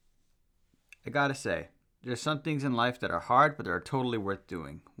I gotta say, there's some things in life that are hard, but that are totally worth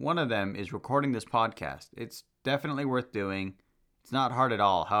doing. One of them is recording this podcast. It's definitely worth doing. It's not hard at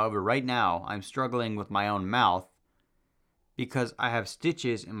all. However, right now, I'm struggling with my own mouth because I have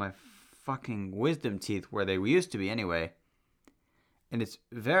stitches in my fucking wisdom teeth where they used to be anyway. And it's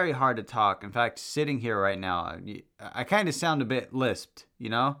very hard to talk. In fact, sitting here right now, I kind of sound a bit lisped, you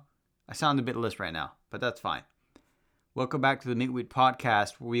know? I sound a bit lisped right now, but that's fine. Welcome back to the Meat Wheat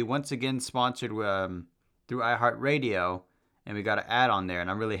Podcast, where we once again sponsored through iHeartRadio, and we got an ad on there, and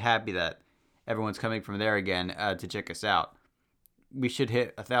I'm really happy that everyone's coming from there again to check us out. We should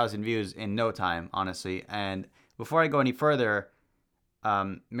hit 1,000 views in no time, honestly. And before I go any further,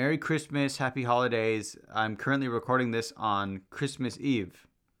 Merry Christmas, Happy Holidays. I'm currently recording this on Christmas Eve.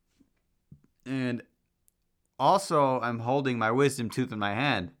 And also, I'm holding my wisdom tooth in my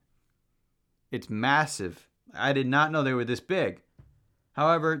hand. It's massive. I did not know they were this big.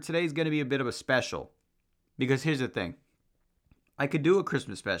 However, today's going to be a bit of a special. Because here's the thing. I could do a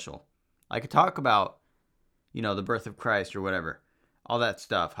Christmas special. I could talk about, the birth of Christ or whatever. All that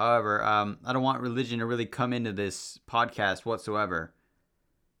stuff. However, I don't want religion to really come into this podcast whatsoever.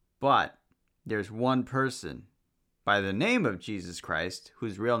 But there's one person by the name of Jesus Christ,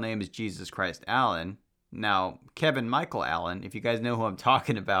 whose real name is Jesus Christ Allen. Now, Kevin Michael Allen, if you guys know who I'm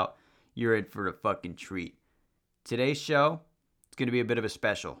talking about, you're in for a fucking treat. Today's show, it's going to be a bit of a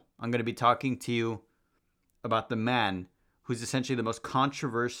special. I'm going to be talking to you about the man who's essentially the most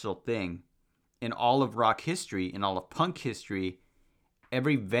controversial thing in all of rock history, in all of punk history,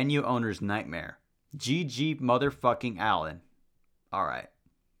 every venue owner's nightmare. G.G. motherfucking Allen. All right.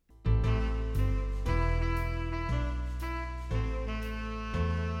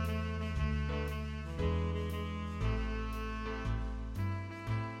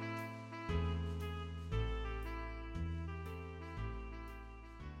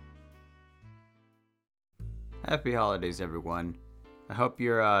 Happy holidays, everyone. I hope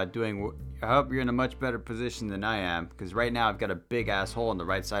you're I hope you're in a much better position than I am, because right now I've got a big ass hole in the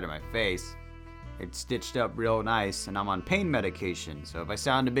right side of my face. It's stitched up real nice, and I'm on pain medication. So if I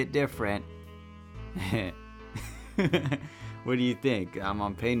sound a bit different, what do you think? I'm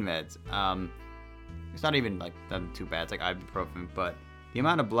on pain meds. It's not even like nothing too bad. It's like ibuprofen, but the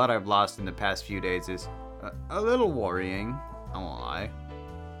amount of blood I've lost in the past few days is a little worrying. I won't lie.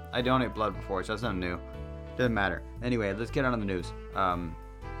 I donate blood before, so that's nothing new. Doesn't matter. Anyway, let's get on the news.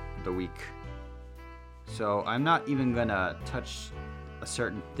 The week. So I'm not even gonna touch a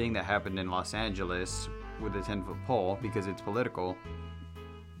certain thing that happened in Los Angeles with a 10-foot pole because it's political.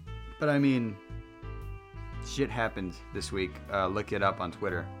 But I mean, shit happened this week. Look it up on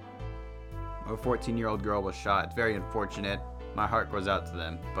Twitter. A 14-year-old girl was shot. It's very unfortunate. My heart goes out to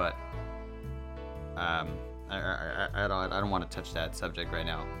them, but I don't want to touch that subject right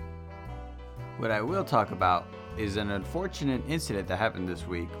now. What I will talk about is an unfortunate incident that happened this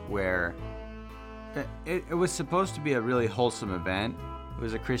week where it was supposed to be a really wholesome event. It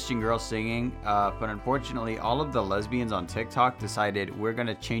was a Christian girl singing, but unfortunately all of the lesbians on TikTok decided we're going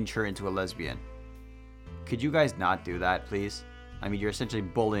to change her into a lesbian. Could you guys not do that, please? I mean, you're essentially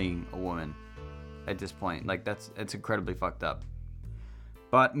bullying a woman at this point. Like, it's incredibly fucked up.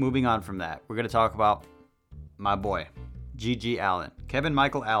 But moving on from that, we're going to talk about my boy, G.G. Allen. Kevin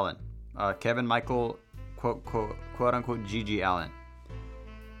Michael Allen. Kevin Michael, quote unquote, G.G. Allen,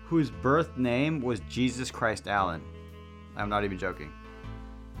 whose birth name was Jesus Christ Allen. I'm not even joking.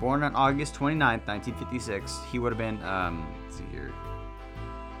 Born on August 29th, 1956, he would have been, let's see here.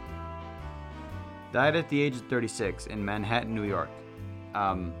 Died at the age of 36 in Manhattan, New York.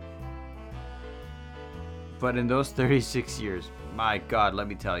 But in those 36 years, my God, let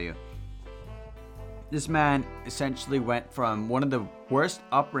me tell you, this man essentially went from one of the worst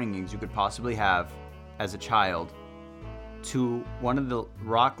upbringings you could possibly have as a child to one of the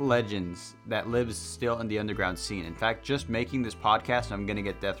rock legends that lives still in the underground scene. In fact, just making this podcast, I'm going to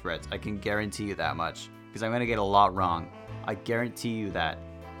get death threats. I can guarantee you that much, because I'm going to get a lot wrong. I guarantee you that.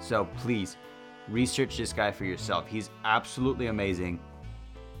 So please, research this guy for yourself. He's absolutely amazing.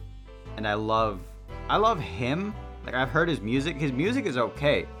 And I love him. Like, I've heard his music. His music is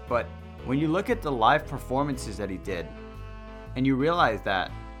okay, but when you look at the live performances that he did, and you realize that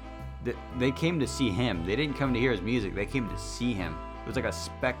they came to see him. They didn't come to hear his music. They came to see him. It was like a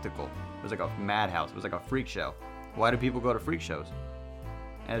spectacle. It was like a madhouse. It was like a freak show. Why do people go to freak shows?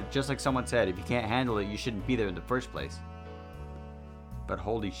 And just like someone said, if you can't handle it, you shouldn't be there in the first place. But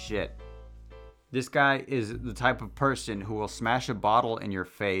holy shit. This guy is the type of person who will smash a bottle in your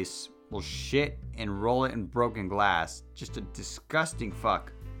face, will shit and roll it in broken glass. Just a disgusting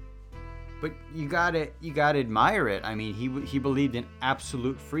fuck. But you gotta admire it. I mean, he believed in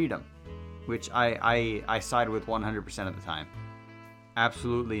absolute freedom. which I side with 100% of the time.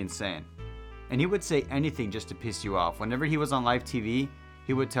 Absolutely insane. And he would say anything just to piss you off. Whenever he was on live TV,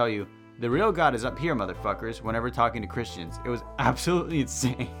 he would tell you, the real God is up here, motherfuckers, whenever talking to Christians. It was absolutely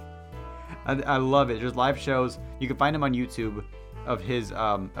insane. I love it. There's live shows. You can find him on YouTube of his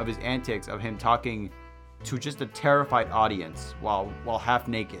antics, of him talking to just a terrified audience while half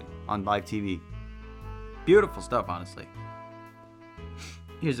naked on live TV. Beautiful stuff, honestly.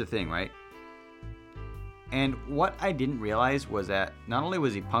 Here's the thing, right? And what I didn't realize was that not only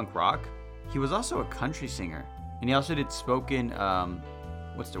was he punk rock, he was also a country singer. And he also did spoken,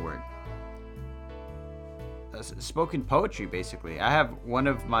 spoken poetry, basically. I have one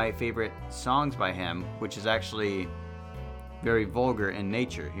of my favorite songs by him, which is actually very vulgar in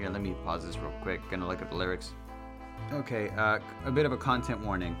nature. Here, let me pause this real quick. Gonna look at the lyrics. Okay, a bit of a content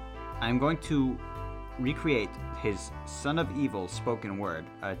warning. I'm going to recreate his Son of Evil spoken word.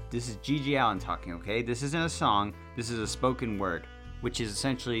 This is GG Allin talking, okay? This isn't a song, this is a spoken word, which is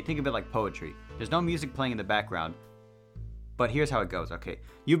essentially, think of it like poetry. There's no music playing in the background, but here's how it goes, okay?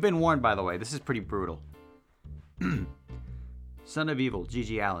 You've been warned, by the way, this is pretty brutal. Son of Evil,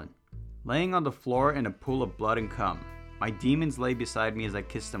 GG Allin. Laying on the floor in a pool of blood and cum, my demons lay beside me as I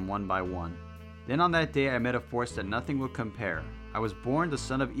kissed them one by one. Then on that day I met a force that nothing will compare. I was born the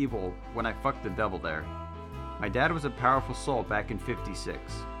Son of Evil when I fucked the devil there. My dad was a powerful soul back in '56.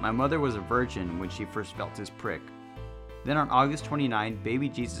 My mother was a virgin when she first felt his prick. Then on August 29, baby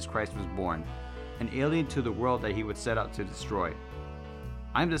Jesus Christ was born, an alien to the world that he would set out to destroy.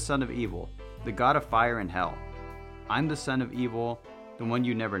 I'm the Son of Evil, the god of fire and hell. I'm the Son of Evil, the one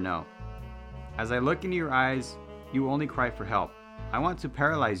you never know. As I look into your eyes, you only cry for help. I want to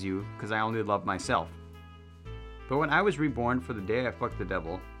paralyze you because I only love myself. But when I was reborn for the day I fucked the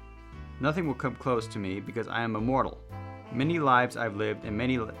devil, nothing will come close to me because I am immortal. Many lives I've lived and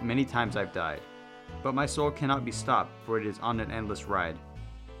many times I've died. But my soul cannot be stopped, for it is on an endless ride.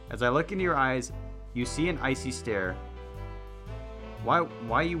 As I look into your eyes, you see an icy stare. Why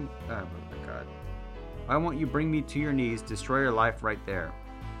won't you bring me to your knees, destroy your life right there?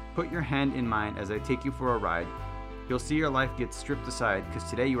 Put your hand in mine as I take you for a ride. You'll see your life get stripped aside, because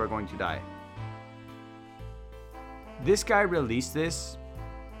today you are going to die. This guy released this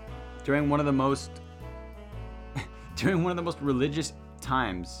during one of the most religious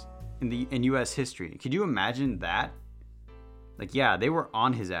times in US history. Could you imagine that? Like, yeah, they were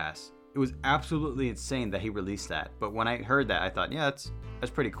on his ass. It was absolutely insane that he released that. But when I heard that, I thought, yeah, that's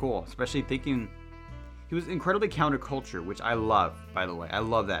pretty cool. Especially thinking he was incredibly counterculture, which I love, by the way. I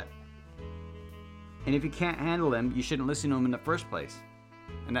love that. And if you can't handle him, you shouldn't listen to him in the first place.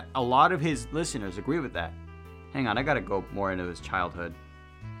 And a lot of his listeners agree with that. Hang on, I gotta go more into his childhood.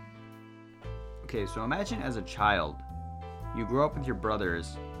 Okay, so imagine as a child, you grow up with your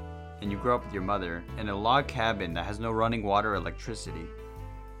brothers, and you grow up with your mother in a log cabin that has no running water or electricity.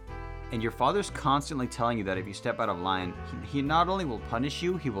 And your father's constantly telling you that if you step out of line, he not only will punish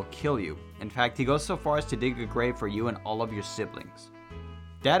you, he will kill you. In fact, he goes so far as to dig a grave for you and all of your siblings.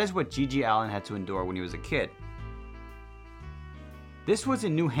 That is what GG Allin had to endure when he was a kid. This was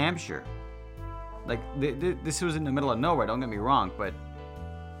in New Hampshire. Like, this was in the middle of nowhere, don't get me wrong, but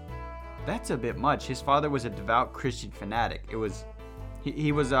that's a bit much. His father was a devout Christian fanatic. He was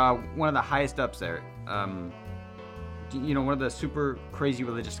one of the highest ups there. One of the super crazy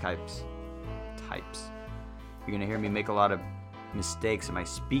religious types. You're gonna hear me make a lot of mistakes in my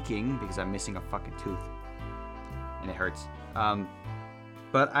speaking because I'm missing a fucking tooth. And it hurts.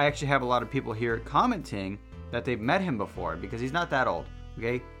 But I actually have a lot of people here commenting that they've met him before because he's not that old,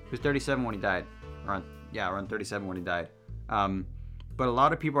 okay? He was 37 when he died. Around 37 when he died. But a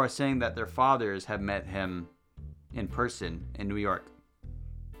lot of people are saying that their fathers have met him in person in New York.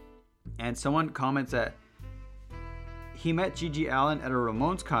 And someone comments that he met GG Allin at a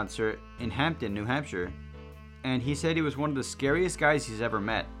Ramones concert in Hampton, New Hampshire, and he said he was one of the scariest guys he's ever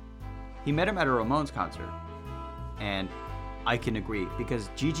met. He met him at a Ramones concert, and I can agree, because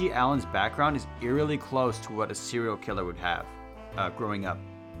GG Allin's background is eerily close to what a serial killer would have growing up.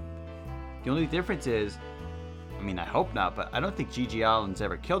 The only difference is, I hope not, but I don't think GG Allin's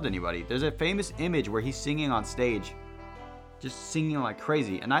ever killed anybody. There's a famous image where he's singing on stage, just singing like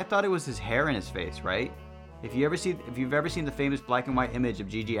crazy, and I thought it was his hair in his face, right? If you've ever seen the famous black and white image of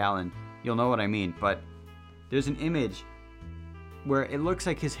GG Allin, you'll know what I mean, but there's an image where it looks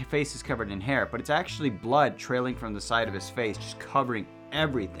like his face is covered in hair, but it's actually blood trailing from the side of his face, just covering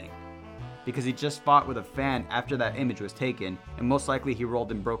everything. Because he just fought with a fan after that image was taken, and most likely he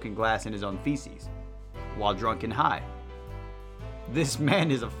rolled in broken glass in his own feces, while drunk and high. This man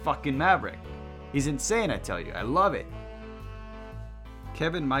is a fucking maverick. He's insane, I tell you. I love it.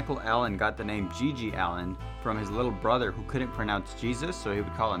 Kevin Michael Allen got the name Gigi Allen from his little brother who couldn't pronounce Jesus, so he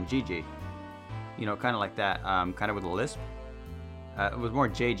would call him Gigi. You know, kind of like that, kind of with a lisp. It was more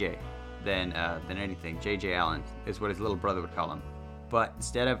JJ than anything. JJ Allen is what his little brother would call him. But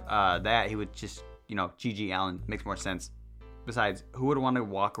instead of that, he would just, Gigi Allen. Makes more sense. Besides, who would want to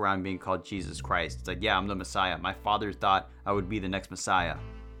walk around being called Jesus Christ? It's like, yeah, I'm the Messiah. My father thought I would be the next Messiah.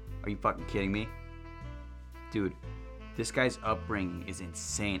 Are you fucking kidding me? Dude, this guy's upbringing is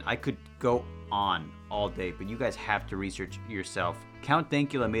insane. I could go on all day, but you guys have to research yourself. Count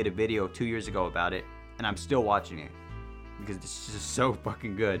Dankula made a video 2 years ago about it, and I'm still watching it because it's just so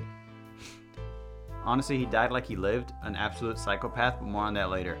fucking good. Honestly, he died like he lived, an absolute psychopath, but more on that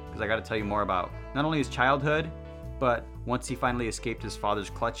later, because I got to tell you more about not only his childhood, but once he finally escaped his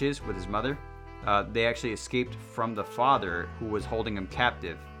father's clutches with his mother, they actually escaped from the father who was holding him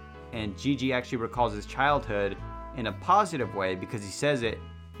captive. And Gigi actually recalls his childhood in a positive way because he says it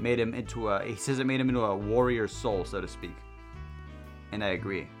made him into a warrior soul, so to speak. And I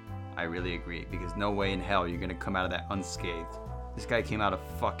agree. I really agree, because no way in hell you're gonna come out of that unscathed. This guy came out a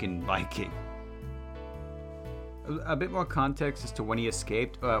fucking Viking. A bit more context as to when he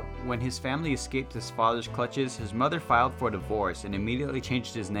escaped. When his family escaped his father's clutches, his mother filed for divorce and immediately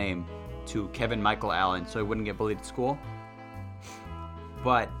changed his name to Kevin Michael Allen so he wouldn't get bullied at school.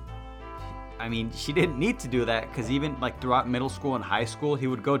 But, I mean, she didn't need to do that because even throughout middle school and high school, he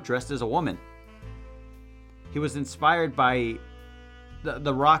would go dressed as a woman. He was inspired by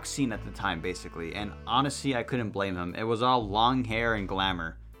the rock scene at the time, basically. And honestly, I couldn't blame him. It was all long hair and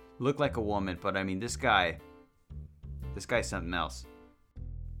glamour. Looked like a woman, but I mean, this guy's something else.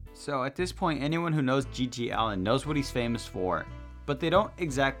 So at this point, anyone who knows Gigi Allen knows what he's famous for, but they don't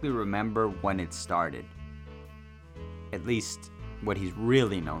exactly remember when it started. At least what he's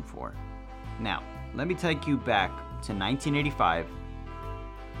really known for. Now, let me take you back to 1985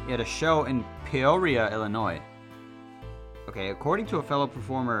 at a show in Peoria, Illinois. Okay, according to a fellow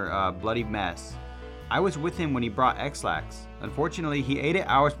performer, Bloody Mess, I was with him when he brought X-Lax. Unfortunately, he ate it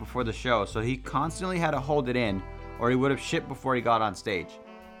hours before the show, so he constantly had to hold it in, or he would have shit before he got on stage.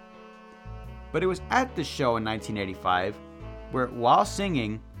 But it was at the show in 1985 where, while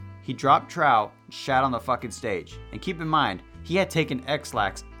singing, he dropped trout and shat on the fucking stage. And keep in mind, he had taken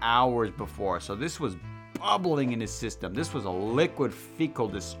X-Lax hours before, so this was bubbling in his system. This was a liquid fecal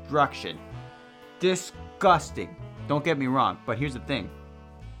destruction. Disgusting. Don't get me wrong, but here's the thing.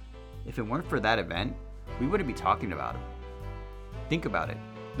 If it weren't for that event, we wouldn't be talking about him. Think about it.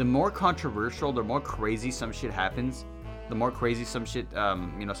 The more controversial, the more crazy some shit happens, the more crazy some shit,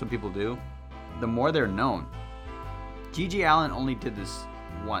 some people do, the more they're known. Gigi Allen only did this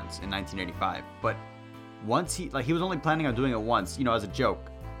once in 1985, but once he was only planning on doing it once, as a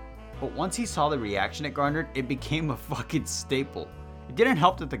joke. But once he saw the reaction it garnered, it became a fucking staple. It didn't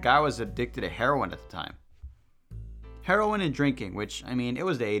help that the guy was addicted to heroin at the time. Heroin and drinking, which, I mean, it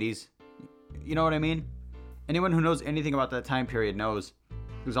was the 80s. You know what I mean? Anyone who knows anything about that time period knows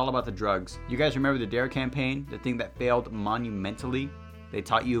it was all about the drugs. You guys remember the DARE campaign? The thing that failed monumentally? They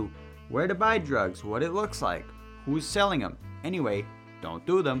taught you where to buy drugs, what it looks like, who's selling them. Anyway, don't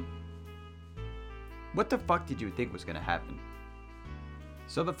do them. What the fuck did you think was going to happen?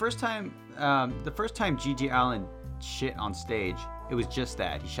 So the first time Gigi Allen shit on stage, it was just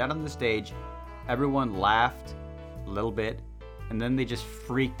that. He shot on the stage, everyone laughed a little bit, and then they just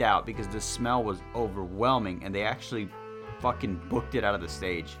freaked out because the smell was overwhelming, and they actually fucking booked it out of the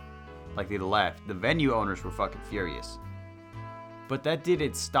stage. Like, they left. The venue owners were fucking furious. But that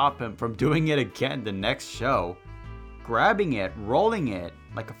didn't stop him from doing it again the next show, grabbing it, rolling it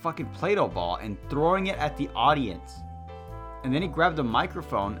like a fucking Play-Doh ball, and throwing it at the audience. And then he grabbed the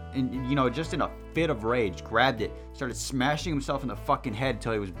microphone and, just in a fit of rage, grabbed it, started smashing himself in the fucking head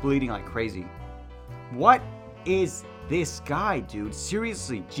until he was bleeding like crazy. What is this guy, dude?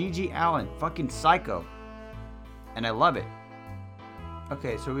 Seriously, Gigi Allen, fucking psycho. And I love it.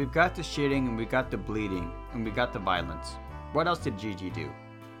 Okay, so we've got the shitting, and we got the bleeding, and we got the violence. What else did Gigi do?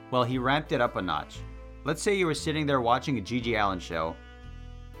 Well, he ramped it up a notch. Let's say you were sitting there watching a Gigi Allen show,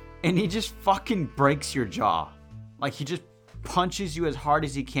 and he just fucking breaks your jaw. Like, he just punches you as hard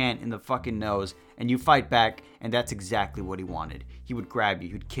as he can in the fucking nose, and you fight back, and that's exactly what he wanted. He would grab you,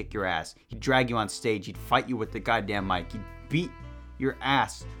 he'd kick your ass, he'd drag you on stage, he'd fight you with the goddamn mic, he'd beat your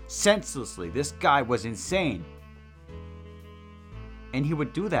ass senselessly. This guy was insane. And he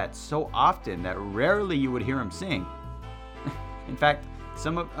would do that so often that rarely you would hear him sing. In fact,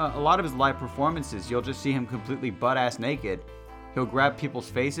 a lot of his live performances, you'll just see him completely butt-ass naked. He'll grab people's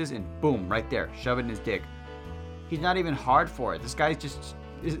faces and boom, right there, shove it in his dick. He's not even hard for it. This guy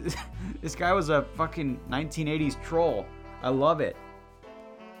was a fucking 1980s troll. I love it.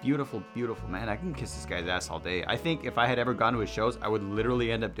 beautiful, beautiful man. I can kiss this guy's ass all day. I think if I had ever gone to his shows, I would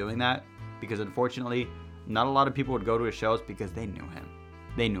literally end up doing that because unfortunately, not a lot of people would go to his shows because they knew him.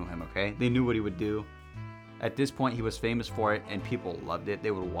 They knew him, okay? They knew what he would do. At this point, he was famous for it and people loved it.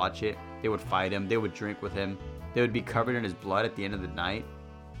 They would watch it. They would fight him. They would drink with him. They would be covered in his blood at the end of the night.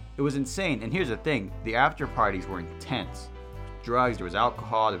 It was insane. And here's the thing. The after parties were intense. Drugs, there was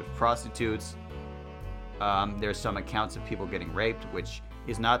alcohol, there was prostitutes. There's some accounts of people getting raped, which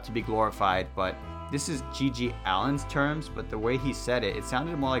is not to be glorified, but this is GG Allin's terms, but the way he said it, it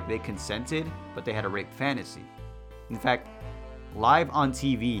sounded more like they consented, but they had a rape fantasy. In fact, live on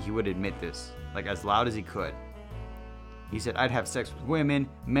TV, he would admit this, like as loud as he could. He said, I'd have sex with women,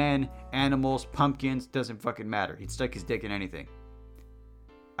 men, animals, pumpkins, doesn't fucking matter. He'd stick his dick in anything.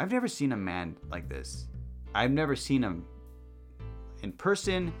 I've never seen a man like this. I've never seen him in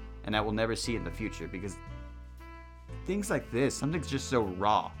person, and I will never see it in the future because things like this, something's just so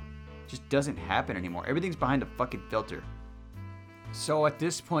raw. It just doesn't happen anymore. Everything's behind a fucking filter. So at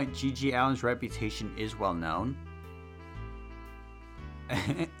this point, GG Allin's reputation is well known.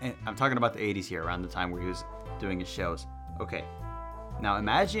 I'm talking about the 80s here, around the time where he was doing his shows. Okay, now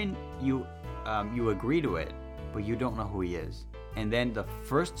imagine you agree to it, but you don't know who he is. And then the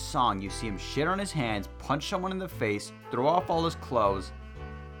first song, you see him shit on his hands, punch someone in the face, throw off all his clothes,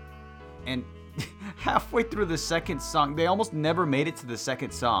 and halfway through the second song, they almost never made it to the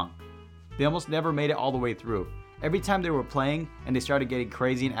second song. They almost never made it all the way through. Every time they were playing and they started getting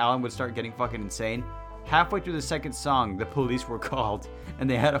crazy and Allin would start getting fucking insane, halfway through the second song, the police were called and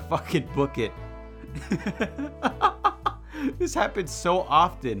they had to fucking book it. This happened so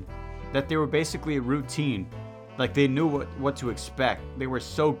often that they were basically a routine. Like they knew what to expect. They were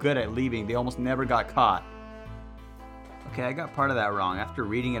so good at leaving, they almost never got caught. Okay, I got part of that wrong. After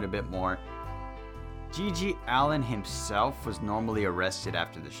reading it a bit more, GG Allin himself was normally arrested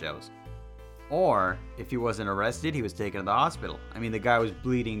after the shows. Or, if he wasn't arrested, he was taken to the hospital. I mean, the guy was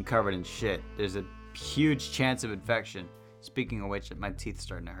bleeding, covered in shit. There's a huge chance of infection. Speaking of which, my teeth's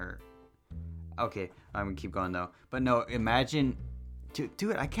starting to hurt. Okay, I'm gonna keep going though. But no, imagine...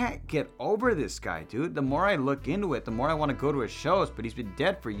 Dude, I can't get over this guy, dude. The more I look into it, the more I want to go to his shows, but he's been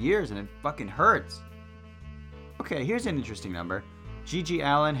dead for years and it fucking hurts. Okay, here's an interesting number. GG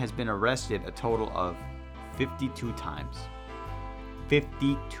Allin has been arrested a total of 52 times.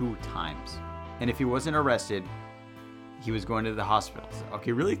 52 times. And if he wasn't arrested, he was going to the hospital.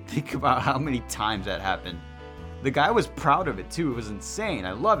 Okay, really think about how many times that happened. The guy was proud of it too. It was insane.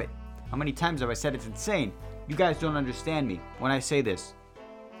 I love it. How many times have I said it's insane? You guys don't understand me when I say this.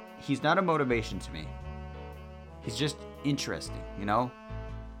 He's not a motivation to me. He's just interesting, you know?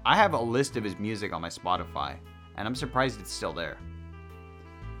 I have a list of his music on my Spotify, and I'm surprised it's still there.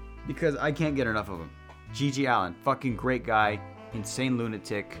 Because I can't get enough of him. GG Allin, fucking great guy, insane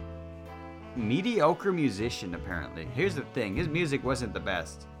lunatic, mediocre musician apparently. Here's the thing, his music wasn't the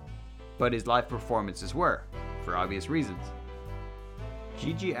best, but his live performances were, for obvious reasons.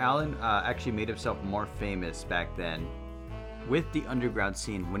 GG Allin actually made himself more famous back then with the underground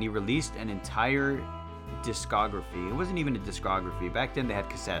scene when he released an entire discography. It wasn't even a discography. Back then they had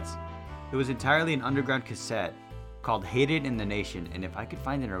cassettes. It was entirely an underground cassette called Hated in the Nation, and if I could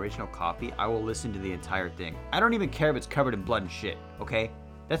find an original copy, I will listen to the entire thing. I don't even care if it's covered in blood and shit, okay?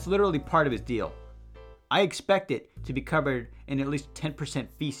 That's literally part of his deal. I expect it to be covered in at least 10%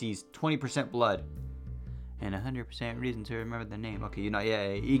 feces, 20% blood, and 100% reason to remember the name. Okay,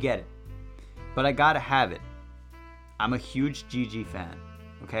 yeah, you get it. But I gotta have it. I'm a huge GG fan,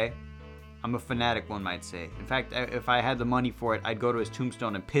 okay? I'm a fanatic, one might say. In fact, if I had the money for it, I'd go to his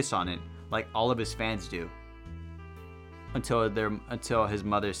tombstone and piss on it, like all of his fans do. Until his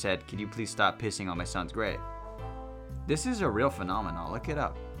mother said, "Could you please stop pissing on my son's grave?" This is a real phenomenon. Look it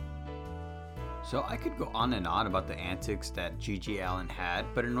up. So I could go on and on about the antics that GG Allin had,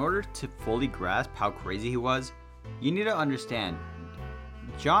 but in order to fully grasp how crazy he was, you need to understand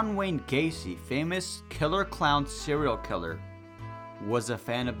John Wayne Gacy, famous killer clown serial killer, was a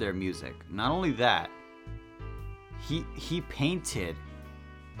fan of their music. Not only that, he painted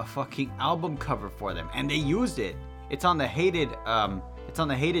a fucking album cover for them, and they used it. It's on the Hated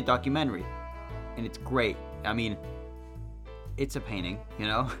documentary, and it's great. I mean, it's a painting, you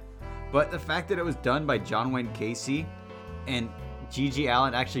know. But the fact that it was done by John Wayne Gacy and GG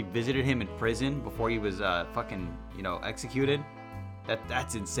Allin actually visited him in prison before he was executed,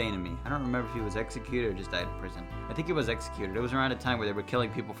 that's insane to me. I don't remember if he was executed or just died in prison. I think he was executed. It was around a time where they were killing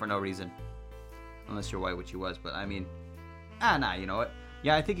people for no reason. Unless you're white, which he was, but I mean, you know what?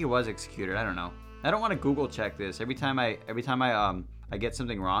 Yeah, I think he was executed. I don't know. I don't want to Google check this. Every time I get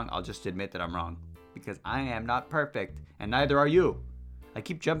something wrong, I'll just admit that I'm wrong. Because I am not perfect, and neither are you. I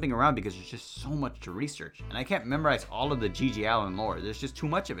keep jumping around because there's just so much to research, and I can't memorize all of the G.G. Allin lore. There's just too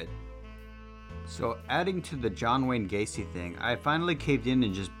much of it. So, adding to the John Wayne Gacy thing, I finally caved in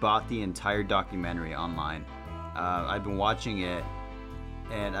and just bought the entire documentary online. I've been watching it,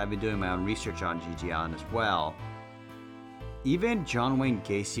 and I've been doing my own research on G.G. Allin as well. Even John Wayne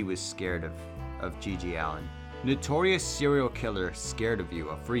Gacy was scared of G.G. Allin. Notorious serial killer scared of you,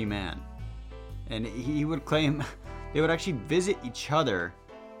 a free man. And he would claim they would actually visit each other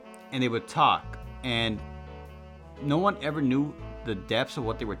and they would talk. And no one ever knew the depths of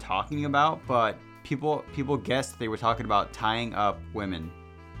what they were talking about, but people guessed they were talking about tying up women,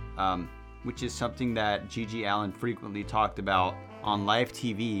 which is something that G.G. Allin frequently talked about on live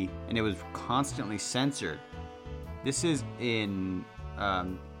TV, and it was constantly censored. This is in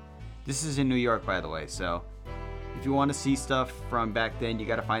New York, by the way, so if you want to see stuff from back then, you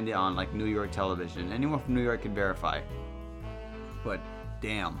gotta find it on like New York television. Anyone from New York can verify. But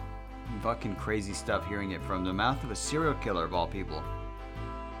damn, fucking crazy stuff hearing it from the mouth of a serial killer of all people.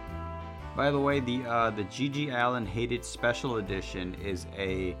 By the way, the G.G. Allin Hated Special Edition is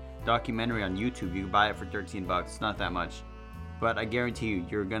a documentary on YouTube. You can buy it for $13. It's not that much, but I guarantee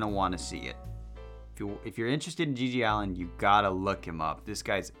you're gonna want to see it. If you're interested in G.G. Allin, you gotta look him up. This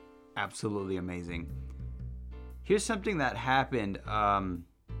guy's absolutely amazing. Here's something that happened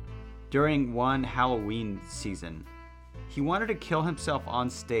during one Halloween season. He wanted to kill himself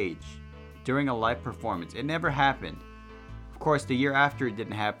on stage during a live performance. It never happened. Of course, the year after it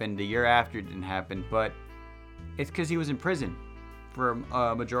didn't happen, but it's because he was in prison for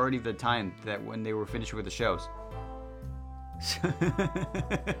a majority of the time that when they were finished with the shows.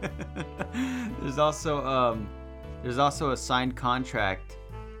 There's also a signed contract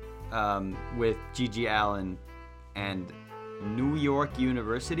with G.G. Allin and New York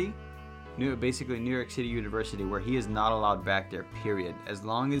University, basically New York City University, where he is not allowed back there, period, as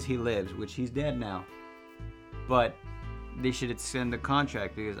long as he lives, which he's dead now. But they should extend the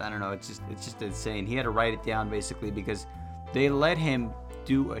contract because, I don't know, it's just insane. He had to write it down basically because they let him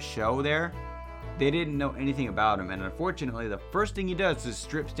do a show there. They didn't know anything about him, and unfortunately the first thing he does is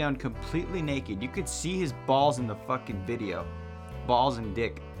strips down completely naked. You could see his balls in the fucking video, balls and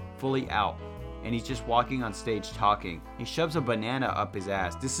dick fully out, and he's just walking on stage talking. He shoves a banana up his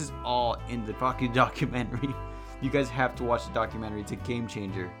ass. This is all in the fucking documentary. You guys have to watch the documentary. It's a game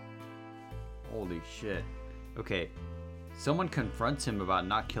changer. Holy shit. Okay, someone confronts him about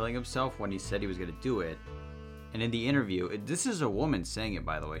not killing himself when he said he was gonna do it, and in the interview, this is a woman saying it,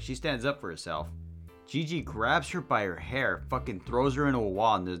 by the way, she stands up for herself. Gigi grabs her by her hair, fucking throws her into a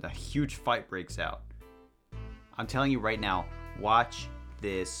wall, and there's a huge fight breaks out. I'm telling you right now, watch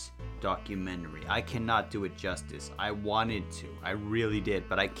this documentary. I cannot do it justice. I wanted to. I really did.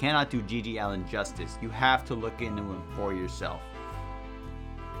 But I cannot do G.G. Allin justice. You have to look into him for yourself.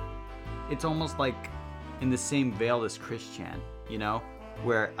 It's almost like in the same veil as Chris Chan, you know?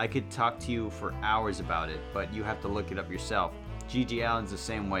 Where I could talk to you for hours about it, but you have to look it up yourself. G.G. Allin's the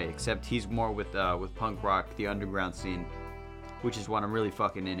same way, except he's more with punk rock, the underground scene, which is what I'm really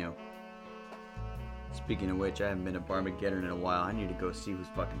fucking into. Speaking of which, I haven't been to Barmageddon in a while. I need to go see who's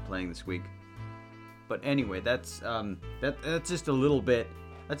fucking playing this week. But anyway, that's just a little bit.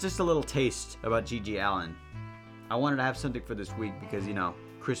 That's just a little taste about G.G. Allin. I wanted to have something for this week because, you know,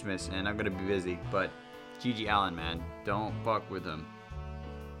 Christmas and I'm gonna be busy. But G.G. Allin, man, don't fuck with him.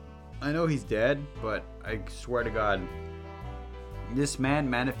 I know he's dead, but I swear to God, this man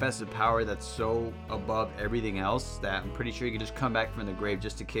manifests a power that's so above everything else that I'm pretty sure he could just come back from the grave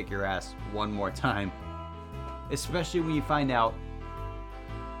just to kick your ass one more time. Especially when you find out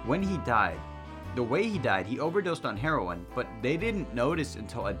when he died, the way he died, he overdosed on heroin, but they didn't notice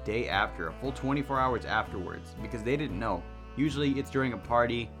until a day after, a full 24 hours afterwards, because they didn't know. Usually it's during a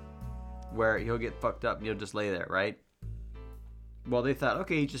party where he'll get fucked up and he'll just lay there, right? Well, they thought,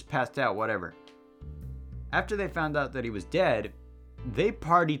 okay, he just passed out, whatever. After they found out that he was dead, they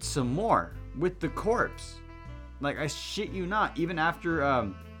partied some more with the corpse. Like, I shit you not. Even after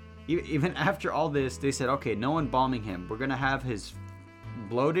all this, they said, okay, no embalming him. We're gonna have his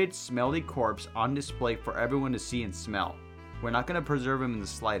bloated, smelly corpse on display for everyone to see and smell. We're not gonna preserve him in the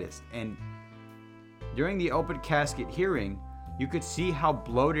slightest. And during the open casket hearing, you could see how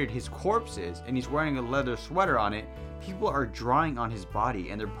bloated his corpse is, and he's wearing a leather sweater on it. People are drawing on his body,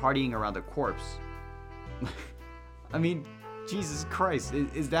 and they're partying around the corpse. I mean, Jesus Christ,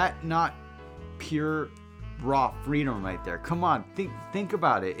 is that not pure raw freedom right there? Come on, think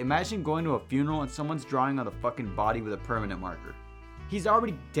about it. Imagine going to a funeral and someone's drawing on the fucking body with a permanent marker. He's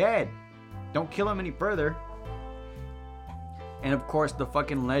already dead. Don't kill him any further. And of course, the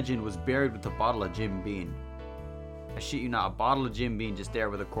fucking legend was buried with a bottle of Jim Beam. I shit you not, a bottle of Jim Beam just there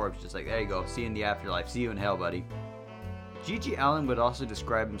with a corpse, just like, there you go, see you in the afterlife, see you in hell, buddy. G.G. Allin would also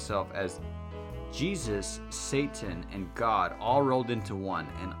describe himself as Jesus, Satan, and God all rolled into one,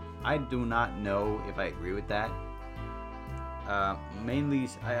 and I do not know if I agree with that. Mainly,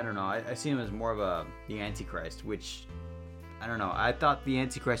 I don't know, I see him as more of the Antichrist, which, I don't know, I thought the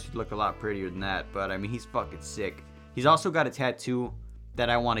Antichrist would look a lot prettier than that, but I mean, he's fucking sick. He's also got a tattoo that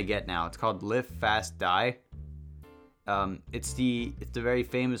I want to get now. It's called Live Fast Die. It's the very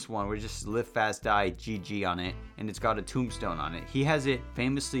famous one where it just Live Fast Die GG on it, and it's got a tombstone on it. He has it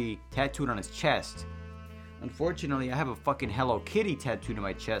famously tattooed on his chest. Unfortunately, I have a fucking Hello Kitty tattooed on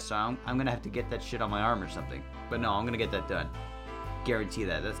my chest, so I'm gonna have to get that shit on my arm or something. But no, I'm gonna get that done. Guarantee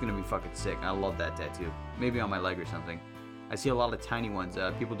that. That's gonna be fucking sick. I love that tattoo. Maybe on my leg or something. I see a lot of tiny ones.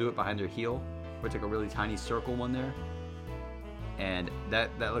 People do it behind their heel, where it's like a really tiny circle one there. And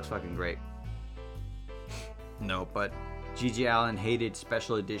that looks fucking great. No, but G.G. Allin hated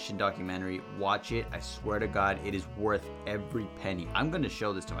special edition documentary. Watch it. I swear to God, it is worth every penny. I'm going to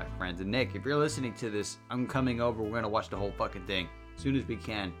show this to my friends. And Nick, if you're listening to this, I'm coming over. We're going to watch the whole fucking thing as soon as we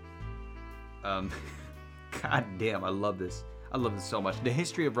can. God damn, I love this. I love this so much. The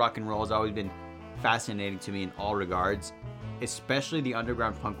history of rock and roll has always been fascinating to me in all regards, especially the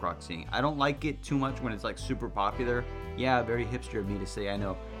underground punk rock scene. I don't like it too much when it's like super popular. Yeah, very hipster of me to say, I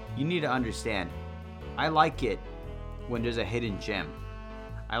know. You need to understand. I like it when there's a hidden gem.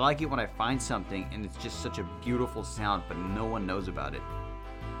 I like it when I find something and it's just such a beautiful sound, but no one knows about it.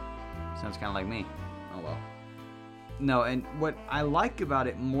 Sounds kind of like me. Oh well. No, and what I like about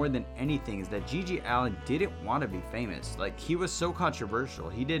it more than anything is that G.G. Allin didn't want to be famous. Like, he was so controversial.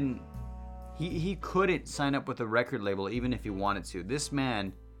 He couldn't sign up with a record label even if he wanted to. This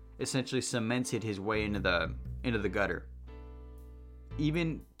man essentially cemented his way into the gutter.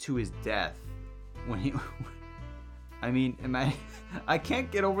 Even to his death. When he I mean, I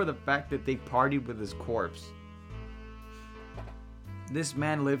can't get over the fact that they partied with his corpse. This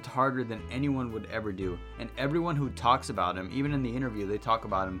man lived harder than anyone would ever do, and everyone who talks about him, even in the interview, they talk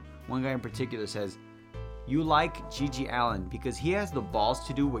about him. One guy in particular says, "You like G.G. Allin because he has the balls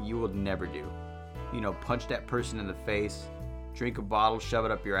to do what you would never do. You know, punch that person in the face, drink a bottle, shove it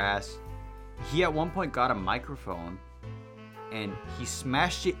up your ass." He at one point got a microphone, and he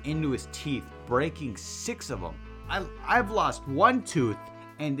smashed it into his teeth, breaking 6 of them. I've lost 1 tooth,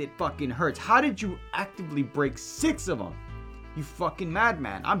 and it fucking hurts. How did you actively break 6 of them? You fucking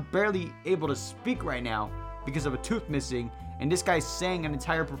madman. I'm barely able to speak right now because of a tooth missing, and this guy sang an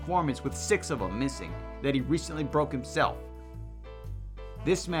entire performance with 6 of them missing that he recently broke himself.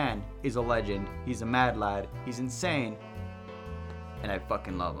 This man is a legend. He's a mad lad. He's insane, and I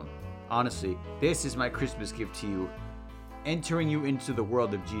fucking love him. Honestly, this is my Christmas gift to you. Entering you into the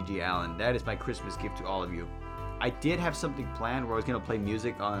world of G.G. Allin. That is my Christmas gift to all of you. I did have something planned where I was going to play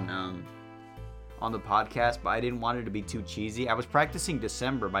music on the podcast, but I didn't want it to be too cheesy. I was practicing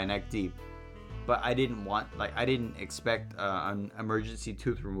December by Neck Deep, but I didn't expect an emergency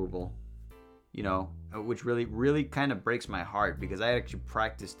tooth removal, you know, which really kind of breaks my heart because I actually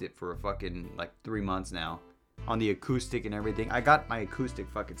practiced it for a fucking 3 months now on the acoustic and everything. I got my acoustic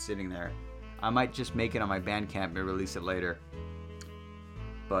fucking sitting there. I might just make it on my Bandcamp and release it later.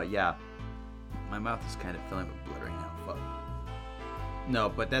 But yeah, my mouth is kind of filling with blood right now. Fuck. No,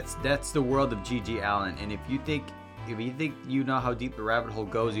 but that's the world of G.G. Allin. And if you think you know how deep the rabbit hole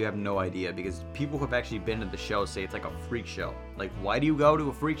goes, you have no idea, because people who have actually been to the show say it's like a freak show. Like, why do you go to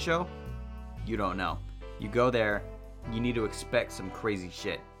a freak show? You don't know. You go there, you need to expect some crazy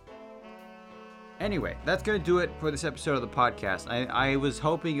shit. Anyway, that's going to do it for this episode of the podcast. I was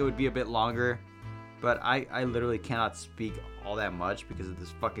hoping it would be a bit longer, but I literally cannot speak all that much because of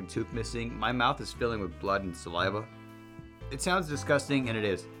this fucking tooth missing. My mouth is filling with blood and saliva. It sounds disgusting, and it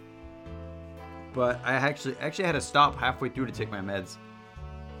is. But I actually had to stop halfway through to take my meds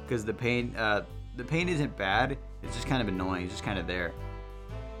because the pain isn't bad. It's just kind of annoying. It's just kind of there.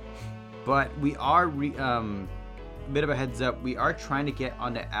 But we are bit of a heads up, we are trying to get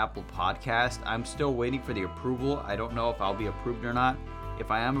on the Apple Podcast. I'm still waiting for the approval. I don't know if I'll be approved or not.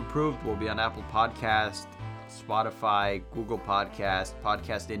 If I am approved, we'll be on Apple Podcast, Spotify, Google Podcast,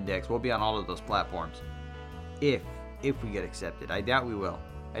 Podcast Index. We'll be on all of those platforms. If we get accepted. I doubt we will.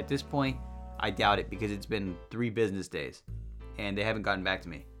 At this point, I doubt it because it's been 3 business days and they haven't gotten back to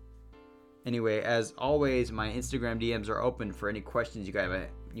me. Anyway, as always, my Instagram DMs are open for any questions you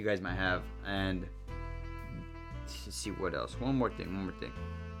guys might have. And let's see what else. One more thing.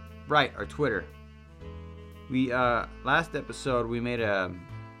 Right, our Twitter. We last episode we made a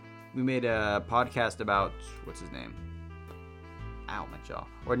podcast about what's his name? Ow, my jaw.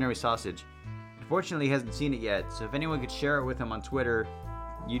 Ordinary Sausage. Unfortunately, he hasn't seen it yet. So if anyone could share it with him on Twitter,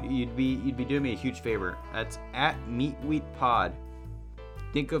 you'd be doing me a huge favor. That's at MeatWheatPod.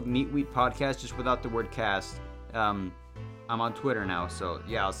 Think of Meat Wheat Podcast just without the word cast. I'm on Twitter now, so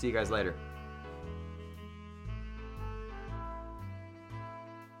yeah, I'll see you guys later.